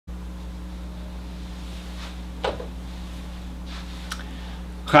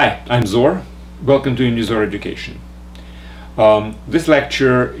Hi, I'm Zor. Welcome to Unizor Education. This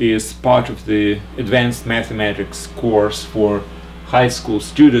lecture is part of the Advanced Mathematics course for high school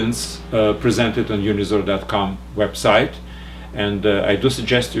students presented on unizor.com website, and I do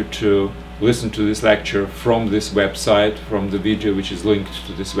suggest you to listen to this lecture from this website, from the video which is linked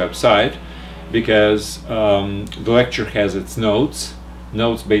to this website, because the lecture has its notes.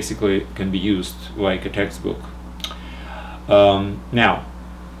 Notes basically can be used like a textbook. Now,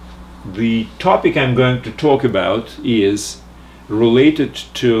 the topic I'm going to talk about is related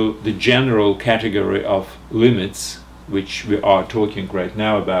to the general category of limits, which we are talking right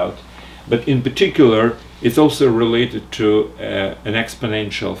now about, but in particular it's also related to an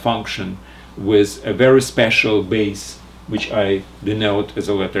exponential function with a very special base, which I denote as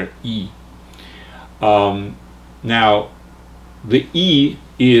a letter E. Now, the E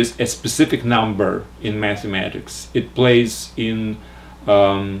is a specific number in mathematics. It plays in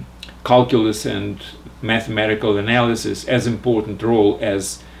calculus and mathematical analysis as important role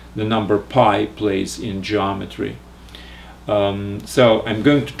as the number pi plays in geometry. So I'm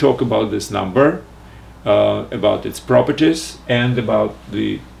going to talk about this number, about its properties, and about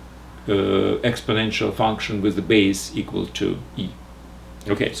the exponential function with the base equal to E.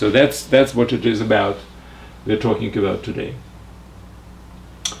 Okay, so that's what it is about we're talking about today.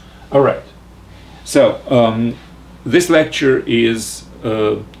 All right, so this lecture is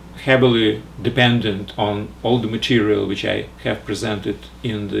heavily dependent on all the material which I have presented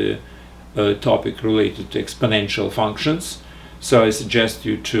in the topic related to exponential functions, so I suggest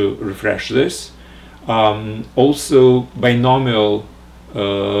you to refresh this. Also, binomial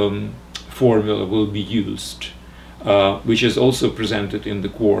formula will be used, which is also presented in the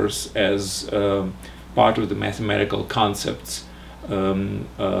course as part of the mathematical concepts. The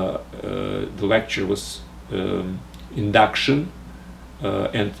lecture was induction,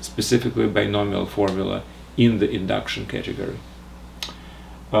 and specifically binomial formula in the induction category.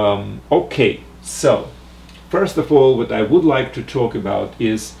 Okay, so first of all, what I would like to talk about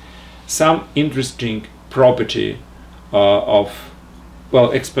is some interesting property of, well,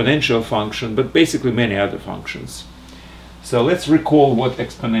 exponential function, but basically many other functions. So let's recall what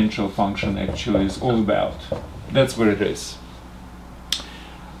exponential function actually is all about. That's what it is,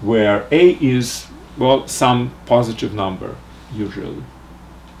 where a is, well, some positive number usually.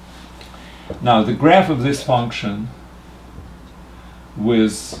 Now, the graph of this function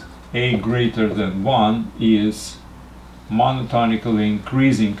with a greater than 1 is monotonically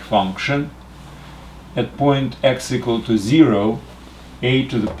increasing function. At point x equal to 0, a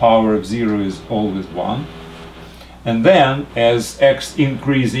to the power of 0 is always 1. And then, as x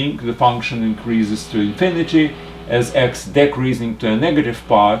increasing, the function increases to infinity. As x decreasing to a negative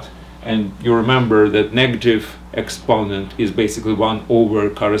part, and you remember that negative exponent is basically 1 over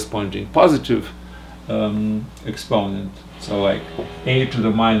corresponding positive exponent. So like a to the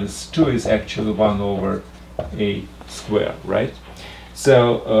minus 2 is actually 1 over a squared, right?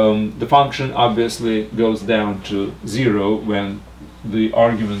 So the function obviously goes down to 0 when the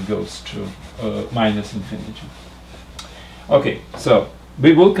argument goes to minus infinity. Okay, so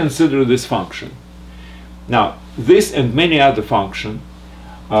we will consider this function. Now, this and many other functions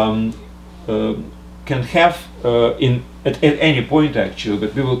can have at any point actually,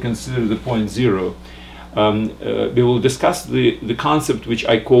 but we will consider the point 0. We will discuss the concept which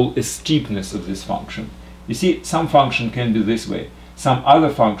I call a steepness of this function. You see, some function can be this way, some other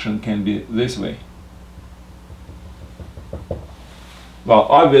function can be this way. Well,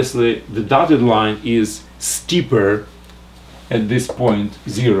 obviously the dotted line is steeper at this point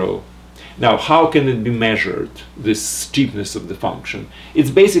 0. Now, how can it be measured, this steepness of the function?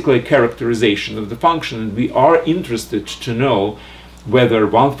 It's basically a characterization of the function, and we are interested to know whether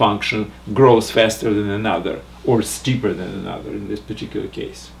one function grows faster than another or steeper than another in this particular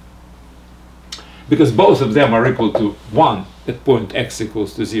case. Because both of them are equal to 1 at point x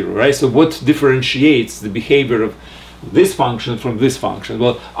equals to 0, right? So what differentiates the behavior of this function from this function?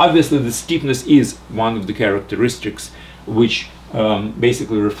 Well, obviously the steepness is one of the characteristics which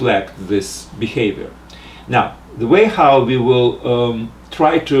basically reflect this behavior. Now, the way how we will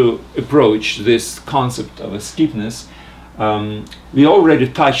try to approach this concept of a steepness, we already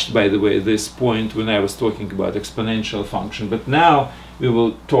touched, by the way, this point when I was talking about exponential function, but now we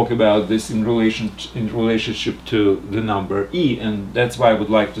will talk about this in relationship to the number E, and that's why I would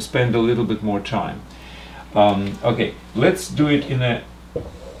like to spend a little bit more time. Okay, let's do it in a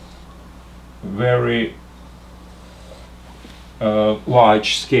very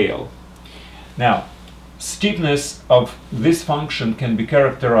large scale. Now, steepness of this function can be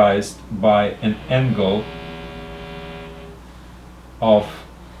characterized by an angle of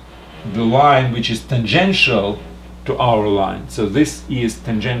the line which is tangential to our line. So this is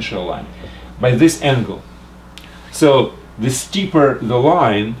tangential line by this angle. So the steeper the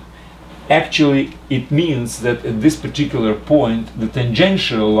line, actually it means that at this particular point the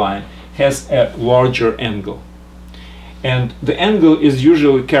tangential line has a larger angle. And the angle is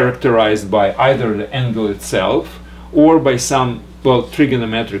usually characterized by either the angle itself or by some, well,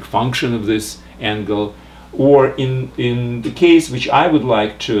 trigonometric function of this angle, or in the case which I would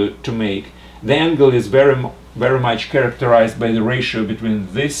like to make, the angle is very much characterized by the ratio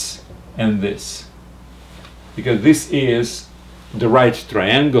between this and this, because this is the right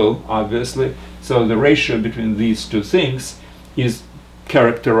triangle, obviously, so the ratio between these two things is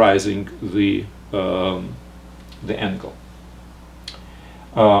characterizing the angle.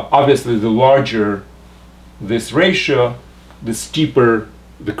 Obviously, the larger this ratio, the steeper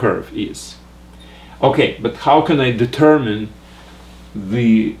the curve is. Okay, but how can I determine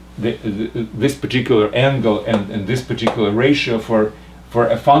this particular angle and this particular ratio for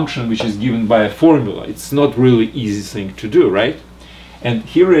a function which is given by a formula? It's not really easy thing to do, right? And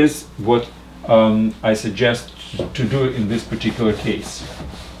here is what I suggest to do in this particular case.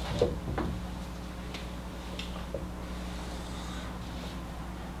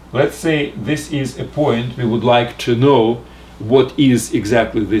 Let's say this is a point we would like to know what is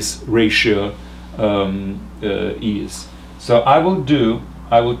exactly this ratio is. So I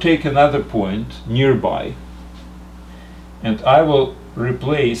will take another point nearby, and I will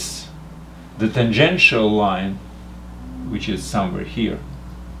replace the tangential line, which is somewhere here,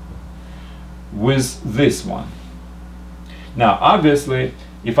 with this one. Now obviously,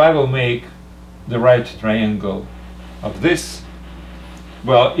 if I will make the right triangle of this,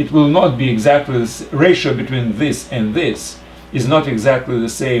 well, it will not be exactly the ratio between this and this is not exactly the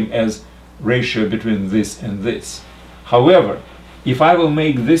same as ratio between this and this. However, if I will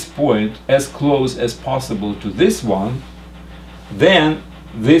make this point as close as possible to this one, then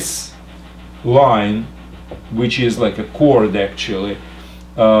this line, which is like a chord actually,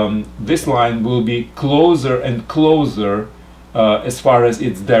 this line will be closer and closer as far as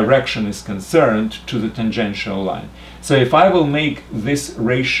its direction is concerned to the tangential line. So if I will make this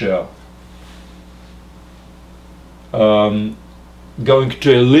ratio going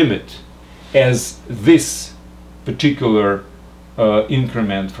to a limit as this particular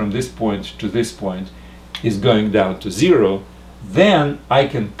increment from this point to this point is going down to 0, then I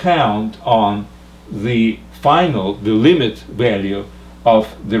can count on the limit value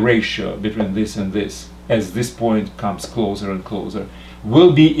of the ratio between this and this, as this point comes closer and closer,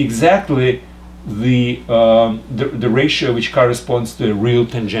 will be exactly the ratio which corresponds to a real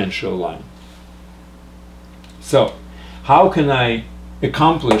tangential line. So how can I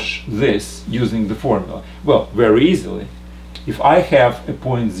accomplish this using the formula? Well, very easily. If I have a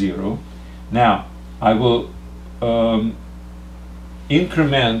point 0, now I will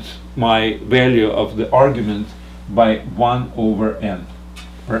increment my value of the argument by 1 over n,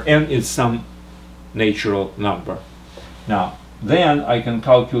 where n is some natural number. Now, then I can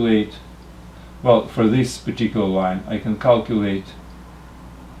calculate, well, for this particular line, I can calculate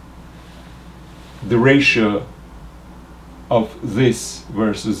the ratio of this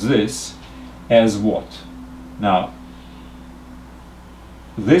versus this as what? Now,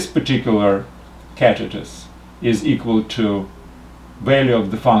 this particular catetus is equal to value of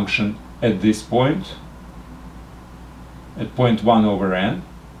the function at this point, at point 1 over n,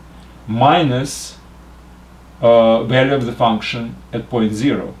 minus value of the function at point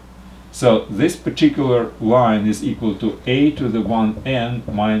 0. So this particular line is equal to a to the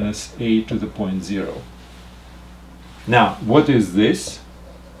 1n minus a to the point 0. Now, what is this?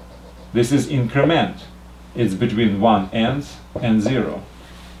 This is increment. It's between 1nth and 0.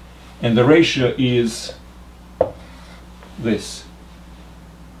 And the ratio is this.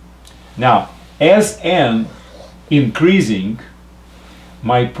 Now, as n increasing,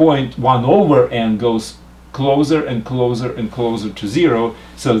 my point 1 over n goes closer and closer and closer to 0.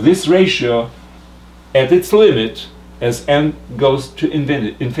 So this ratio at its limit, as n goes to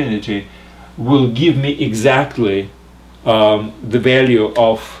infinity, will give me exactly the value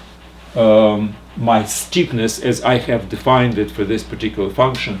of my steepness as I have defined it for this particular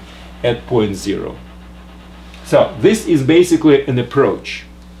function at point 0. So this is basically an approach.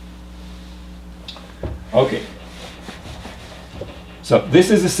 Okay. So this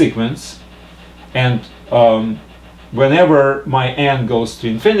is a sequence, and whenever my n goes to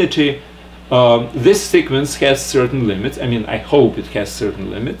infinity, this sequence has certain limits. I mean, I hope it has certain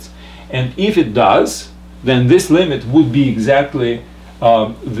limits. And if it does, then this limit would be exactly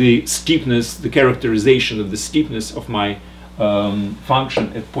the steepness, the characterization of the steepness of my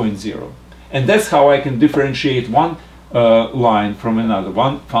function at point 0. And that's how I can differentiate one line from another,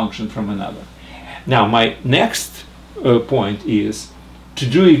 one function from another. Now my next point is to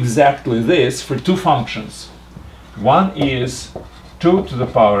do exactly this for two functions. One is 2 to the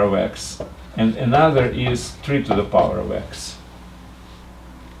power of x and another is 3 to the power of x.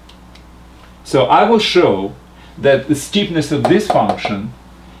 So I will show that the steepness of this function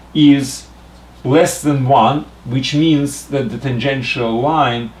is less than 1, which means that the tangential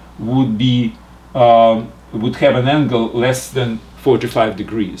line would be would have an angle less than 45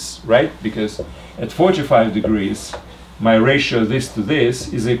 degrees, right? Because at 45 degrees my ratio this to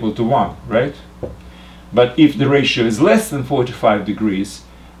this is equal to 1, right? But if the ratio is less than 45 degrees,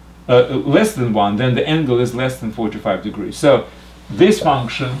 less than 1, then the angle is less than 45 degrees. So this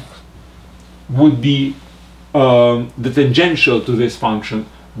function would be the tangential to this function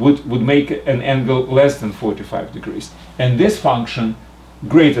would make an angle less than 45 degrees, and this function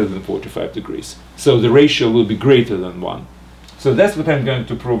greater than 45 degrees. So the ratio will be greater than 1. So that's what I'm going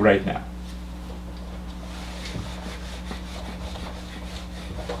to prove right now.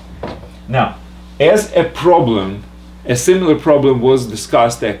 Now, as a problem, a similar problem was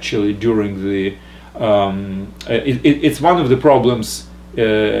discussed actually during the it's one of the problems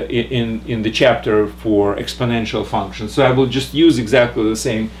in the chapter for exponential functions. So I will just use exactly the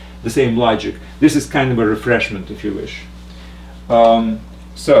same logic. This is kind of a refreshment, if you wish.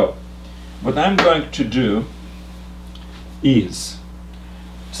 So what I'm going to do is,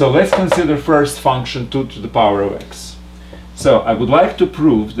 so let's consider first function 2 to the power of x. So I would like to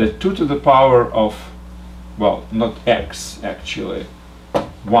prove that 2 to the power of, well, not x actually,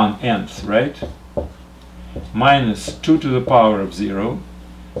 1/n, right, minus 2 to the power of 0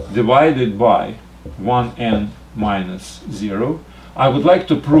 divided by 1n minus 0. I would like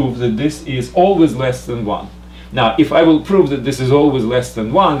to prove that this is always less than 1. Now, if I will prove that this is always less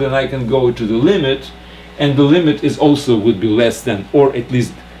than 1, then I can go to the limit, and the limit is also would be less than, or at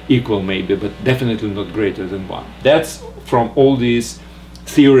least equal maybe, but definitely not greater than 1. That's from all these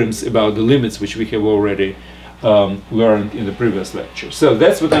theorems about the limits which we have already learned in the previous lecture. So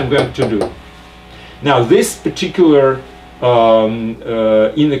that's what I'm going to do. Now this particular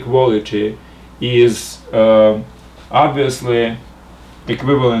inequality is obviously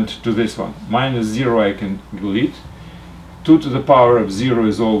equivalent to this one. Minus 0 I can delete. 2 to the power of 0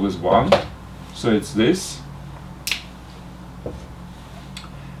 is always 1. So it's this.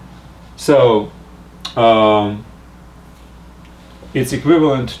 So it's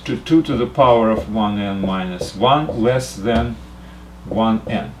equivalent to 2 to the power of 1n minus 1 less than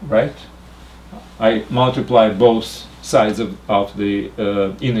 1n, right? I multiply both sides of the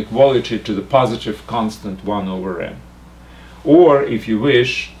inequality to the positive constant 1 over n. Or, if you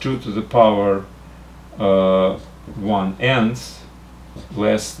wish, 2 to the power 1nth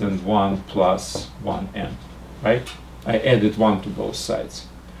less than 1 plus 1n, right? I added 1 to both sides.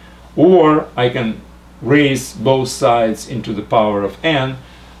 Or I can raise both sides into the power of n,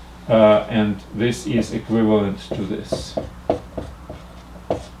 and this is equivalent to this.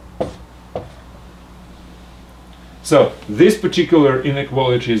 So this particular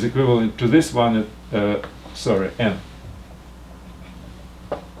inequality is equivalent to this one, n.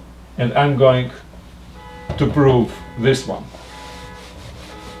 And I'm going to prove this one.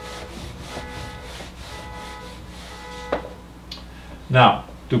 Now,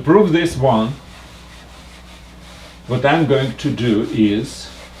 to prove this one, what I'm going to do is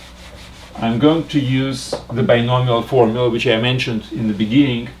I'm going to use the binomial formula, which I mentioned in the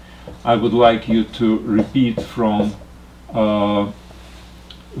beginning. I would like you to repeat from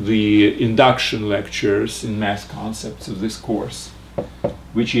the induction lectures in math concepts of this course,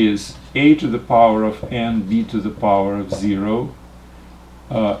 which is a to the power of n, b to the power of 0,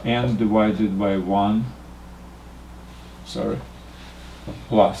 n divided by 1,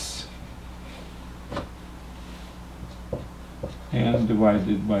 plus n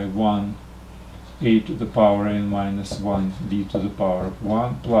divided by 1, a to the power n minus 1, b to the power of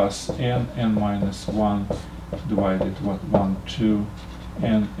 1, plus n minus 1 divided by 1, 2,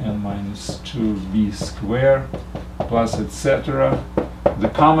 n minus 2 b squared, plus etc. The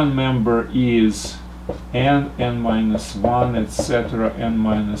common member is n minus 1, etc., n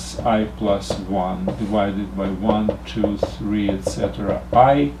minus I plus 1 divided by 1, 2, 3, etc.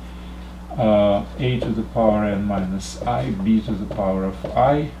 I, a to the power n minus I, b to the power of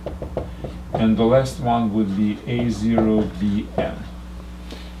I, and the last one would be a0 bn.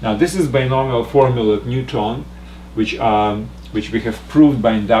 Now this is binomial formula of Newton, which we have proved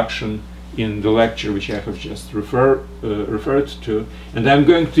by induction in the lecture which I have just referred to, and I'm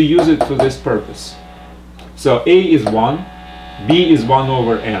going to use it for this purpose. So a is 1, b is 1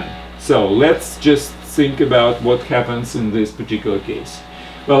 over n. So let's just think about what happens in this particular case.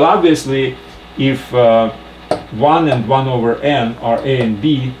 Well, obviously, if 1 and 1 over n are a and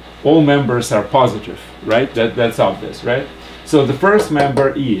b, all members are positive, right? That's obvious, right? So the first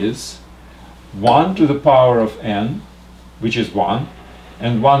member is 1 to the power of n, which is 1,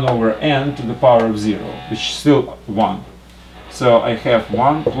 and 1 over n to the power of 0, which is still 1. So I have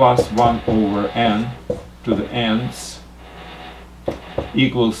 1 plus 1 over n to the n's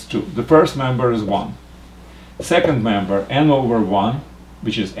equals 2. The first member is 1. Second member, n over 1,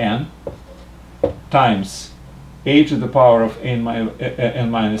 which is n, times a to the power of n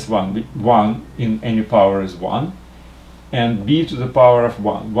minus 1, 1 in any power is 1, and b to the power of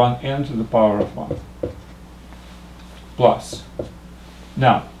 1, 1n to the power of 1, plus.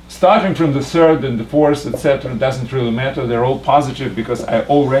 Now, starting from the third and the fourth, etc., doesn't really matter. They're all positive because I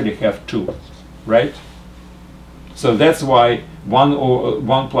already have 2, right? So that's why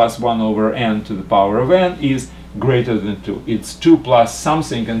 1 plus 1 over n to the power of n is greater than 2. It's 2 plus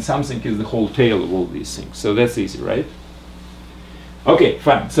something, and something is the whole tail of all these things. So that's easy, right? Okay,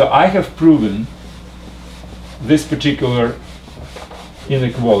 fine. So I have proven this particular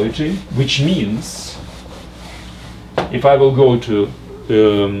inequality, which means if I will go to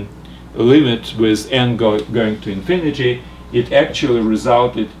a limit with n going to infinity, it actually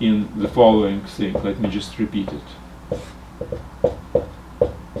resulted in the following thing. Let me just repeat it.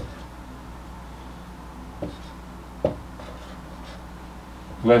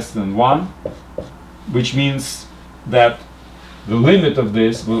 Less than 1, which means that the limit of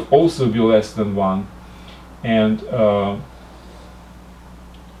this will also be less than 1, and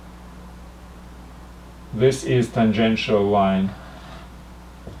this is tangential line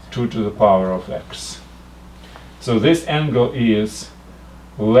 2 to the power of x. So this angle is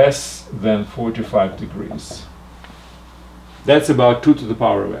less than 45 degrees. That's about 2 to the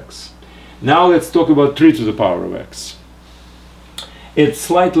power of x. Now let's talk about 3 to the power of x. It's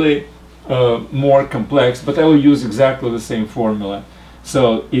slightly more complex, but I will use exactly the same formula.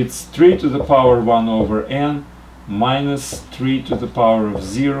 So it's 3 to the power 1 over n minus 3 to the power of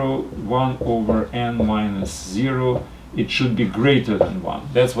 0, 1 over n minus 0. It should be greater than 1.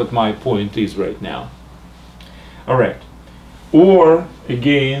 That's what my point is right now. All right. Or,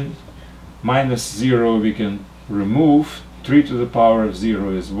 again, minus 0 we can remove. 3 to the power of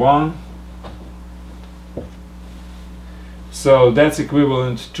 0 is 1. So that's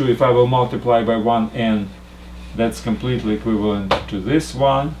equivalent to, if I will multiply by 1n, that's completely equivalent to this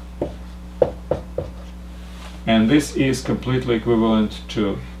one. And this is completely equivalent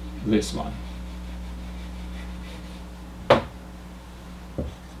to this one.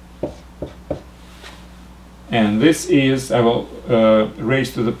 And this is, I will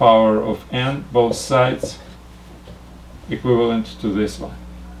raise to the power of n, both sides, equivalent to this one.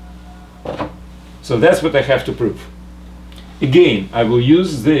 So that's what I have to prove. Again, I will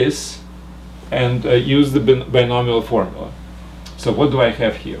use this and use the binomial formula. So what do I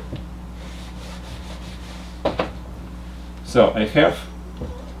have here? So I have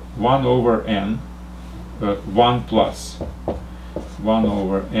 1 over n, 1 plus 1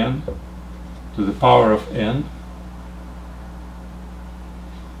 over n to the power of n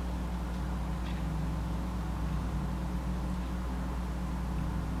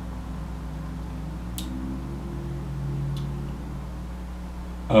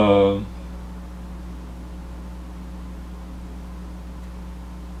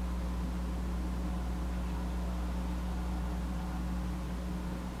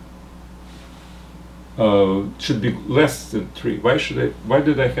should be less than 3. Why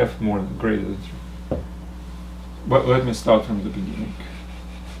did I have more than greater than 3? But let me start from the beginning.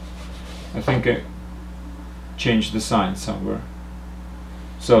 I think I changed the sign somewhere.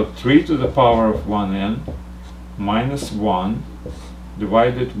 So 3 to the power of 1n minus 1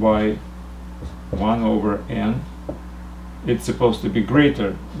 divided by 1 over n. It's supposed to be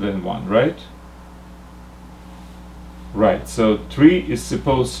greater than 1, right? Right, so 3 is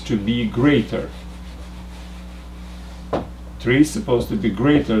supposed to be greater. 3 is supposed to be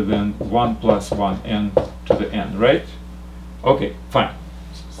greater than 1 plus 1n to the n, right? Okay, fine.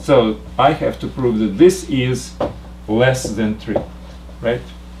 So I have to prove that this is less than 3, right?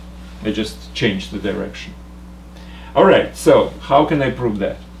 I just changed the direction. All right, so how can I prove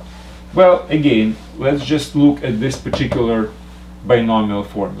that? Well, again, let's just look at this particular binomial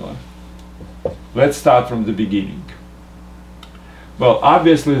formula. Let's start from the beginning. Well,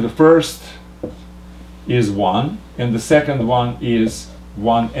 obviously the first is 1, and the second one is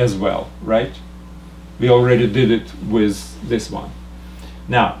 1 as well, right? We already did it with this one.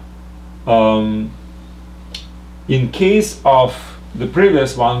 Now, In case of the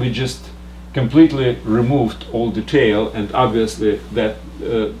previous one, we just completely removed all detail, and obviously that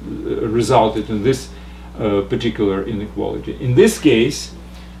resulted in this particular inequality. In this case,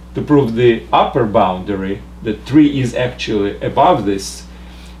 to prove the upper boundary, that 3 is actually above this,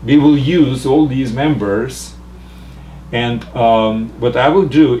 we will use all these members, and what I will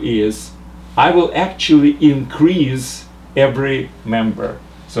do is I will actually increase every member.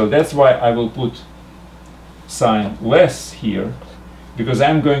 So that's why I will put sign less here, because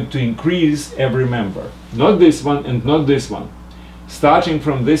I'm going to increase every member, not this one and not this one. Starting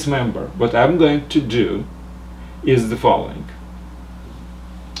from this member, what I'm going to do is the following.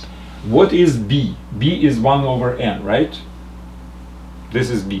 What is b? b is 1 over n, right? This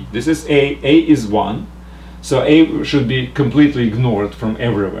is b. This is a. a is 1. So a should be completely ignored from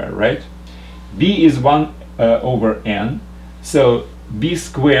everywhere, right? b is 1 over n. So b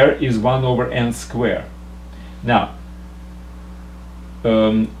squared is 1 over n squared. Now,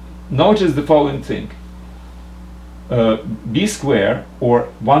 notice the following thing. B squared, or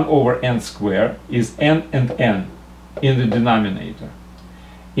 1 over n squared, is n and n in the denominator.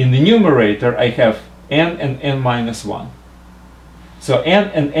 In the numerator, I have n and n minus 1. So n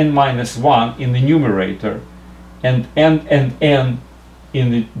and n minus 1 in the numerator, and n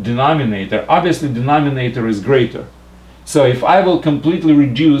in the denominator. Obviously, denominator is greater. So if I will completely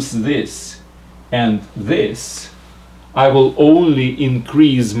reduce this and this, I will only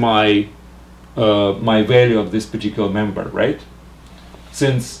increase my my value of this particular member, right?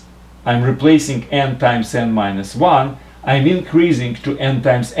 Since I'm replacing n times n minus 1, I'm increasing to n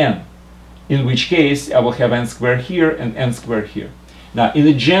times n, in which case I will have n squared here and n squared here. Now, in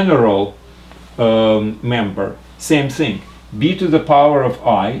the general member, same thing. b to the power of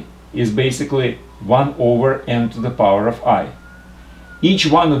I is basically 1 over n to the power of I. Each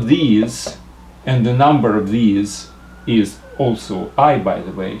one of these, and the number of these is also I, by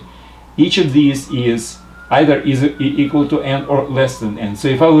the way, each of these is either equal to n or less than n. So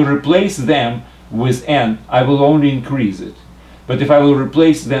if I will replace them with n, I will only increase it. But if I will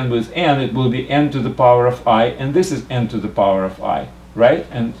replace them with n, it will be n to the power of I, and this is n to the power of I, right?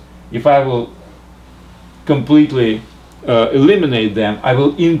 And if I will completely eliminate them, I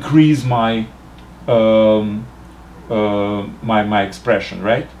will increase my my expression,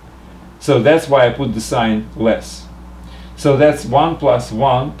 right? So that's why I put the sign less. So that's 1 plus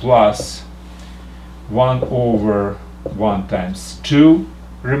 1 plus 1 over 1 times 2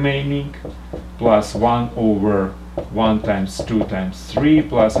 remaining, plus 1 over 1 times 2 times 3,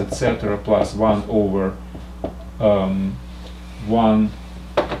 plus etc., plus 1 over 1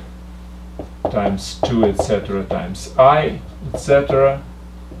 times 2, etc., times I, etc.,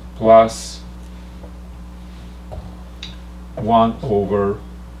 plus 1 over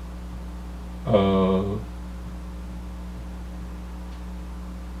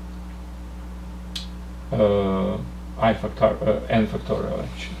I factor, n factorial,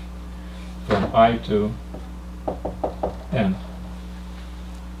 actually, from I to n.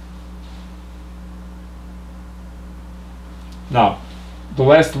 Now, the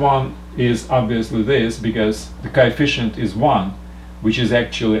last one is obviously this, because the coefficient is 1, which is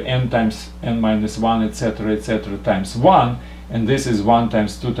actually n times n minus 1, etc., etc., times 1, and this is 1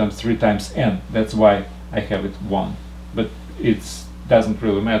 times 2 times 3 times n. That's why I have it 1. But it doesn't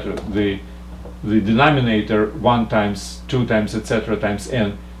really matter. The denominator 1 times 2 times etc. times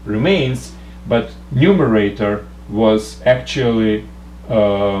n remains, but numerator was actually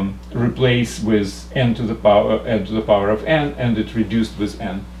replaced with n to the power of n, and it reduced with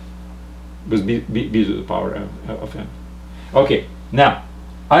n, with b to the power of n. Okay, now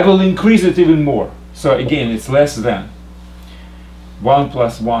I will increase it even more. So again, it's less than 1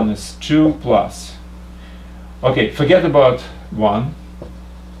 plus 1 is 2 plus. Okay, forget about 1.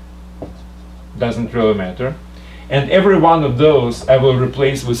 Doesn't really matter. And every one of those I will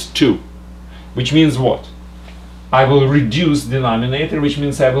replace with 2, which means what? I will reduce denominator, which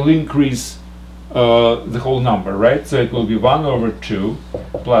means I will increase the whole number, right? So it will be 1 over 2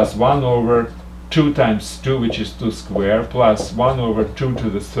 plus 1 over 2 times 2, which is 2 squared, plus 1 over 2 to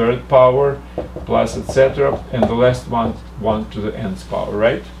the 3rd power, plus etc., and the last one, 1 to the nth power,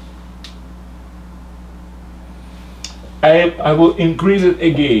 right? I will increase it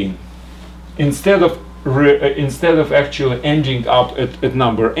again. Instead of actually ending up at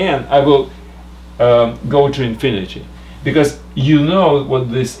number n, I will go to infinity, because you know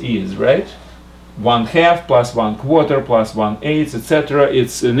what this is, right? 1/2 plus 1/4 plus 1/8, etc.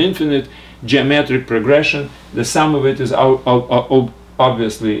 It's an infinite geometric progression. The sum of it is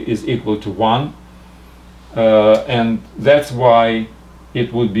obviously is equal to 1, and that's why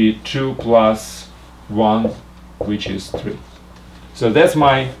it would be 2 plus 1 which is 3. So that's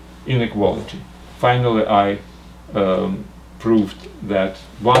my inequality. Finally, I proved that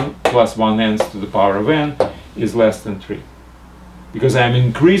 1 plus 1/n to the power of n is less than 3. Because I'm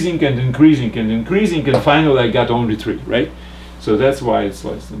increasing and increasing and increasing, and finally I got only 3, right? So that's why it's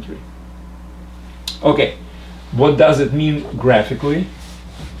less than 3. Okay, what does it mean graphically?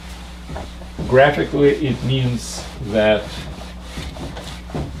 Graphically, it means that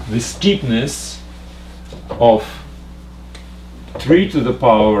the steepness of 3 to the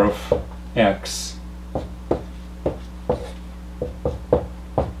power of x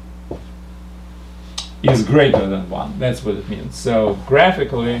is greater than 1. That's what it means. So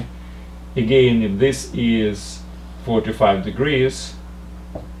graphically, again, if this is 45 degrees,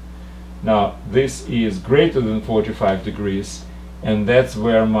 now this is greater than 45 degrees, and that's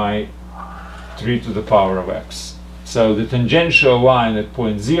where my 3 to the power of x. So the tangential line at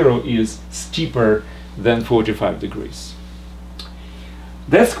point 0 is steeper than 45 degrees.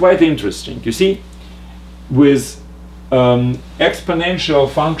 That's quite interesting. You see, with exponential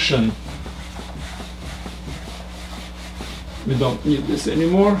function, we don't need this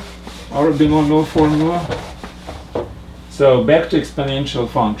anymore, our binomial formula. So back to exponential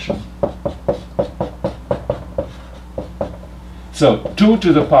function. So 2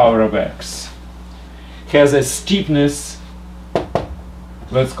 to the power of x has a steepness,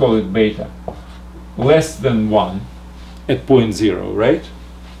 let's call it beta, less than 1 at point 0, right?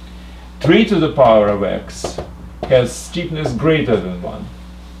 3 to the power of x has steepness greater than 1.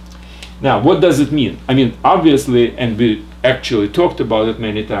 Now, what does it mean? I mean, obviously, and we actually talked about it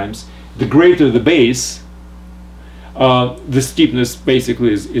many times, the greater the base, the steepness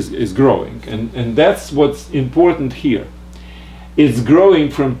basically is growing. And that's what's important here. It's growing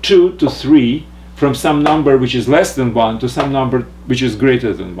from 2 to 3, from some number which is less than 1 to some number which is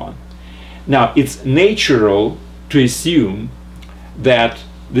greater than 1. Now, it's natural to assume that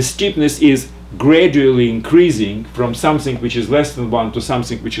the steepness is gradually increasing from something which is less than 1 to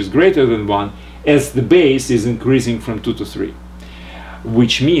something which is greater than 1 as the base is increasing from 2 to 3.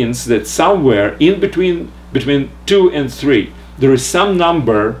 Which means that somewhere in between 2 and 3 there is some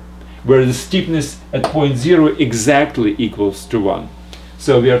number where the steepness at point 0 exactly equals to 1.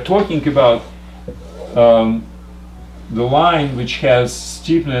 So we are talking about the line which has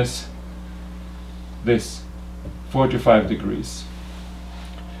steepness this 45 degrees.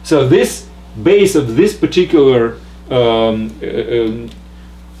 So this base of this particular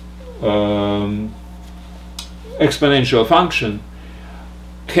exponential function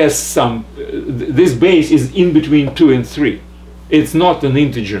has some, this base is in between 2 and 3. It's not an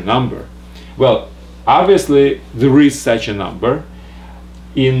integer number. Well, obviously there is such a number.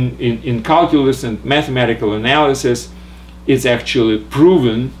 In calculus and mathematical analysis, it's actually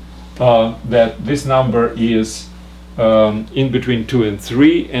proven that this number is in between 2 and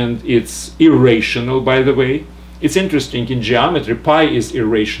 3, and it's irrational, by the way. It's interesting, in geometry, pi is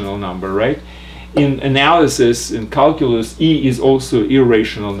irrational number, right? In analysis, in calculus, e is also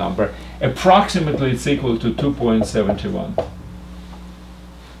irrational number. Approximately, it's equal to 2.71.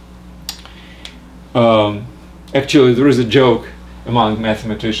 Actually, there is a joke among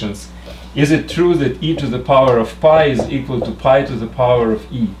mathematicians. Is it true that e to the power of pi is equal to pi to the power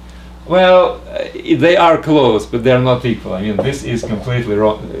of e? Well, they are close, but they are not equal. I mean, this is completely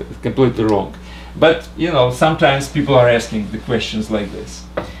wrong. But, you know, sometimes people are asking the questions like this.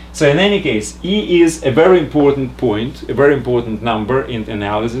 So in any case, e is a very important point, a very important number in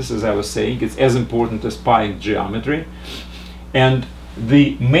analysis, as I was saying. It's as important as pi in geometry. And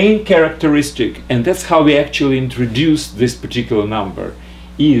the main characteristic, and that's how we actually introduced this particular number,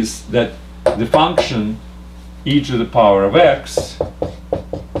 is that the function e to the power of x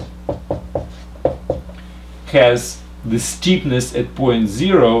has the steepness at point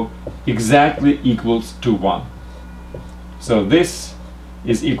 0 exactly equals to 1. So this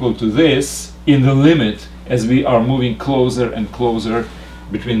is equal to this in the limit as we are moving closer and closer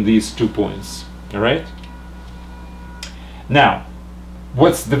between these 2 points. All right? Now,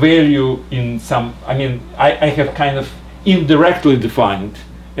 what's the value in some, I mean, I have kind of indirectly defined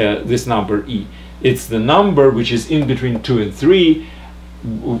this number e. It's the number which is in between 2 and 3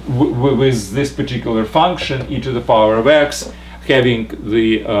 with this particular function e to the power of x having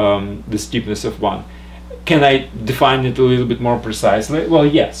the steepness of 1. Can I define it a little bit more precisely? Well,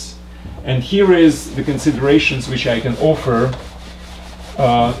 yes. And here is the considerations which I can offer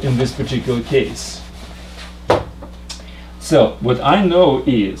in this particular case. So what I know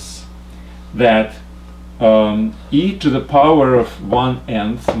is that e to the power of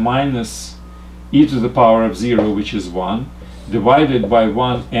 1/n minus e to the power of 0, which is 1, divided by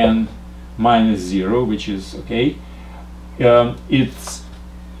 1n minus 0, which is okay. It's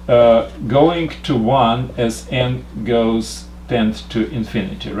going to 1 as n tends to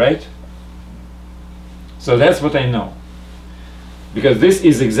infinity, right? So that's what I know, because this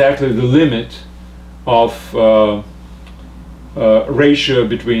is exactly the limit of ratio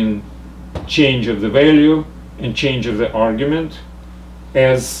between change of the value and change of the argument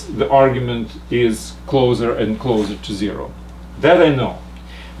as the argument is closer and closer to 0. That I know.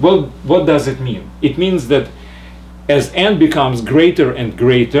 Well, what does it mean? It means that as n becomes greater and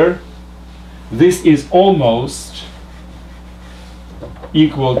greater, this is almost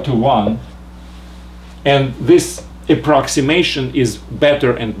equal to 1, and this approximation is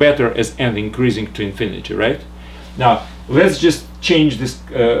better and better as n increasing to infinity, right? Now let's just change this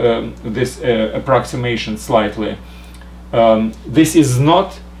approximation slightly. This is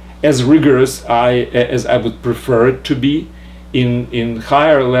not as rigorous as I would prefer it to be. In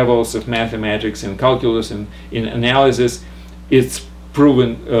higher levels of mathematics and calculus and in analysis, it's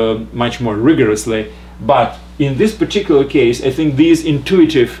proven much more rigorously. But in this particular case, I think these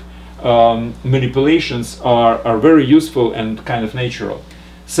intuitive manipulations are very useful and kind of natural.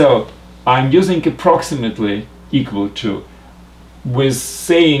 So I'm using approximately equal to, with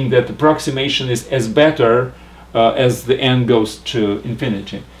saying that approximation is as better as the n goes to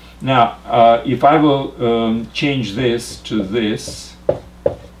infinity. Now, if I will change this to this,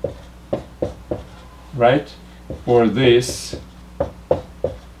 right, or this,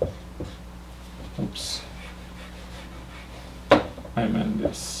 oops, I meant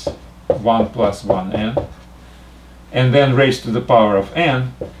this, 1 plus 1n, and then raised to the power of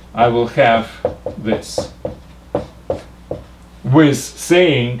n, I will have this, with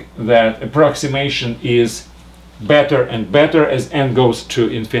saying that approximation is better and better as n goes to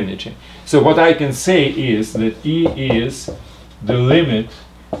infinity. So what I can say is that E is the limit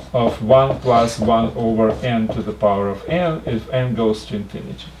of 1 plus 1 over n to the power of n if n goes to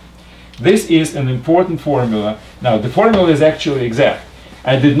infinity. This is an important formula. Now the formula is actually exact.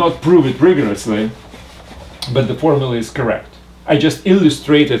 I did not prove it rigorously, but the formula is correct. I just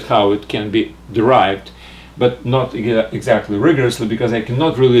illustrated how it can be derived, but not exactly rigorously, because I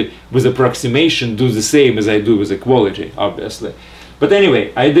cannot really, with approximation, do the same as I do with equality, obviously. But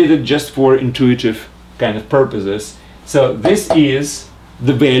anyway, I did it just for intuitive kind of purposes. So this is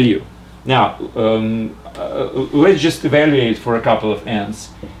the value. Now, let's just evaluate for a couple of n's.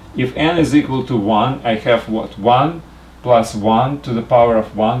 If n is equal to 1, I have what? 1 plus 1 to the power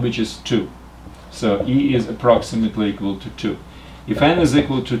of 1, which is 2. So E is approximately equal to 2. If n is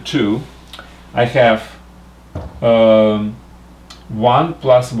equal to 2, I have 1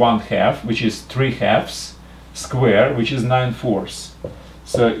 plus 1 half, which is 3 halves, square, which is 9/4.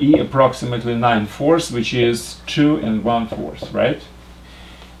 So E approximately 9/4, which is 2 and 1/4, right?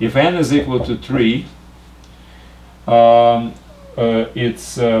 If n is equal to 3,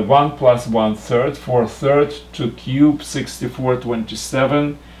 it's 1 plus 1/3, 4/3 to cube,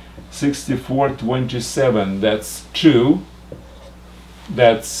 64/27, 64/27, that's 2.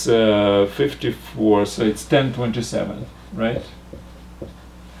 That's 54, so it's 10/27, right?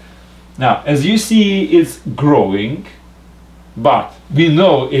 Now, as you see, it's growing, but we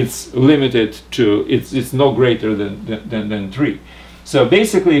know it's limited to, it's no greater than 3. So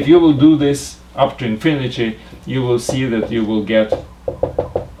basically, if you will do this up to infinity, you will see that you will get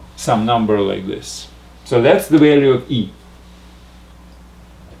some number like this. So that's the value of E.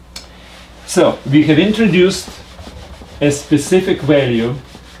 So we have introduced a specific value,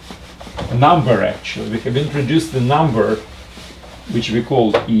 a number actually. We have introduced the number which we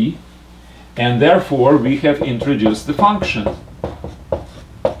call E, and therefore we have introduced the function.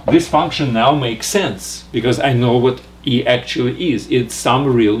 This function now makes sense because I know what E actually is. It's some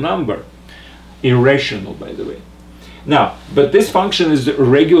real number, irrational, by the way. Now, but this function is a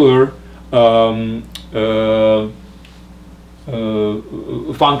regular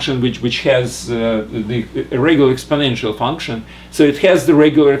function which has a regular exponential function, so it has the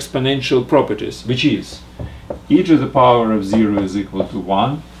regular exponential properties, which is e to the power of 0 is equal to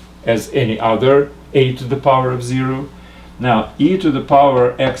 1 as any other a to the power of 0. Now e to the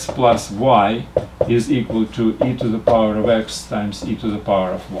power x plus y is equal to e to the power of x times e to the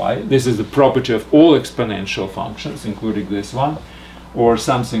power of y. This is the property of all exponential functions, including this one, or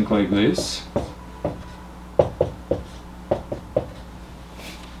something like this.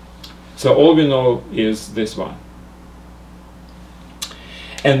 So all we know is this one.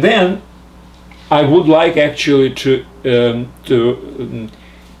 And then I would like actually to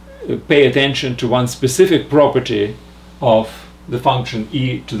pay attention to one specific property of the function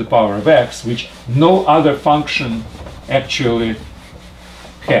e to the power of x, which no other function actually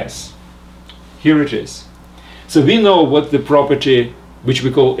has. Here it is. So we know what the property which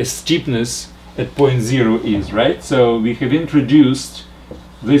we call a steepness at point 0 is, right? So we have introduced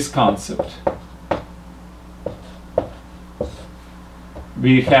this concept.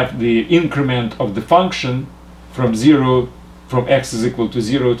 We have the increment of the function from x is equal to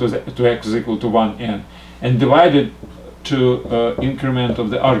 0 to x is equal to 1n, and divided to increment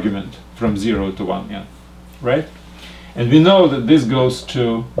of the argument from 0 to 1n, right? And we know that this goes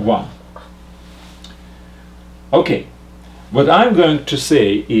to 1. Okay, what I'm going to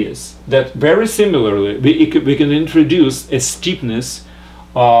say is that very similarly we can introduce a steepness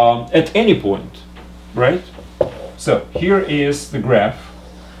at any point, right? So here is the graph.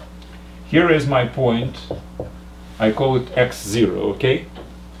 Here is my point. I call it x0, okay?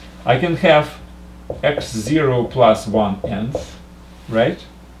 I can have x0 plus 1nth, right?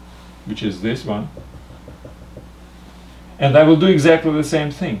 Which is this one. And I will do exactly the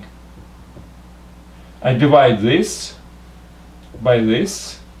same thing. I divide this by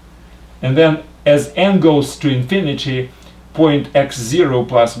this, and then as n goes to infinity, point x0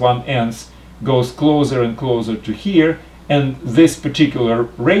 plus 1nth goes closer and closer to here, and this particular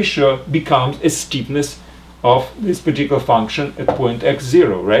ratio becomes a steepness of this particular function at point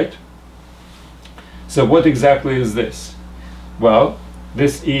x0, right? So what exactly is this? Well,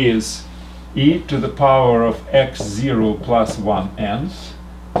 this is e to the power of x0 plus 1nth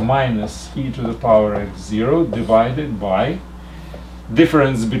minus e to the power x0 divided by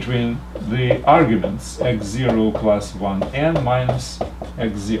difference between the arguments x0 plus 1n minus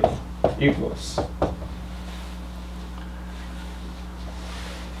x0 equals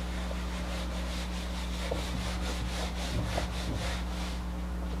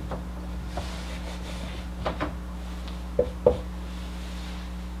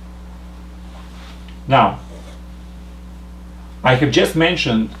Now, I have just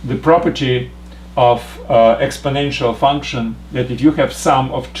mentioned the property of exponential function that if you have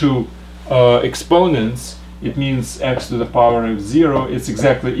sum of two exponents, it means x to the power of 0, it's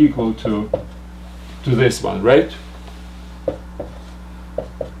exactly equal to this one, right?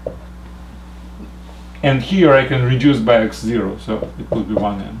 And here I can reduce by x0, so it will be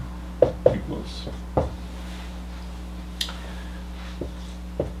 1n equals.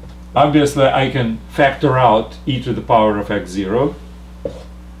 Obviously, I can factor out e to the power of x0,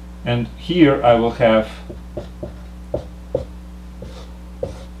 and here I will have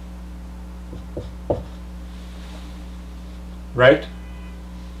right?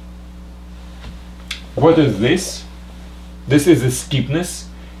 What is this? This is a steepness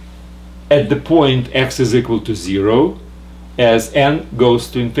at the point x is equal to 0 as n goes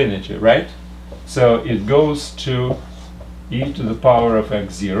to infinity, right? So it goes to e to the power of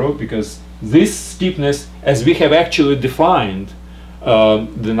x0, because this steepness, as we have actually defined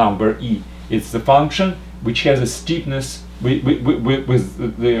the number e, it's the function which has a steepness with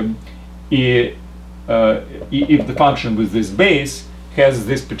the if the function with this base has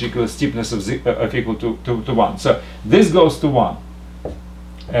this particular steepness of equal to 1. So this goes to 1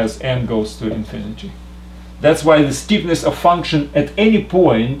 as n goes to infinity. That's why the steepness of function at any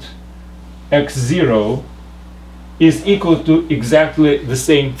point x0 is equal to exactly the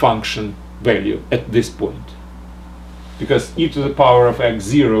same function value at this point, because e to the power of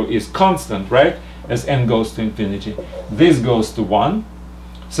x0 is constant, right, as n goes to infinity. This goes to 1,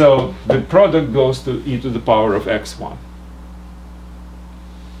 so the product goes to e to the power of x1.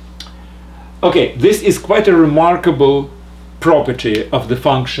 Okay, this is quite a remarkable property of the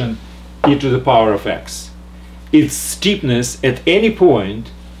function e to the power of x. Its steepness at any point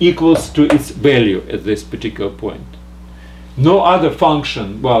equals to its value at this particular point. No other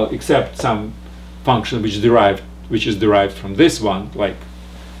function, well, except some function which is derived from this one, like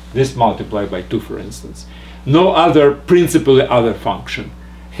this multiplied by 2, for instance. No other, principally other function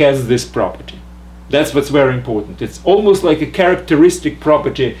has this property. That's what's very important. It's almost like a characteristic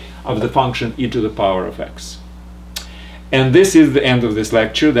property of the function e to the power of x. And this is the end of this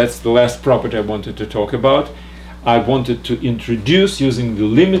lecture. That's the last property I wanted to talk about. I wanted to introduce, using the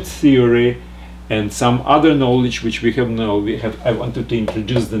limit theory and some other knowledge which we have now, I wanted to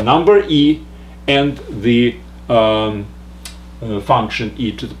introduce the number e and the function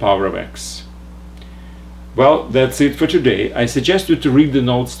e to the power of x. Well, that's it for today. I suggest you to read the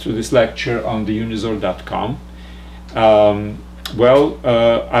notes to this lecture on the unizor.com. I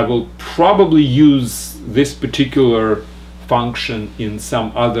will probably use this particular function in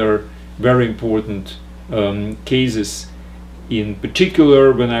some other very important cases, in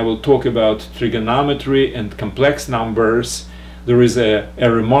particular when I will talk about trigonometry and complex numbers. There is a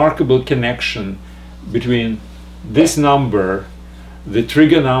remarkable connection between this number the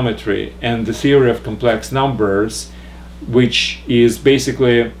trigonometry and the theory of complex numbers, which is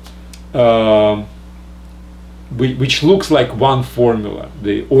basically which looks like one formula,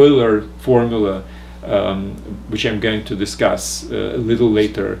 the Euler formula, which I'm going to discuss a little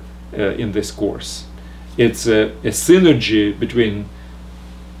later in this course. It's a synergy between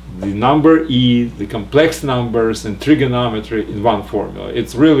the number E, the complex numbers, and trigonometry in one formula.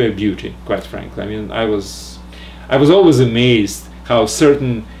 It's really a beauty, quite frankly. I mean, I was always amazed how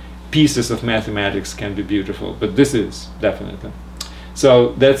certain pieces of mathematics can be beautiful, but this is definitely.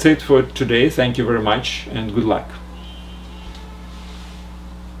 So that's it for today. Thank you very much and good luck.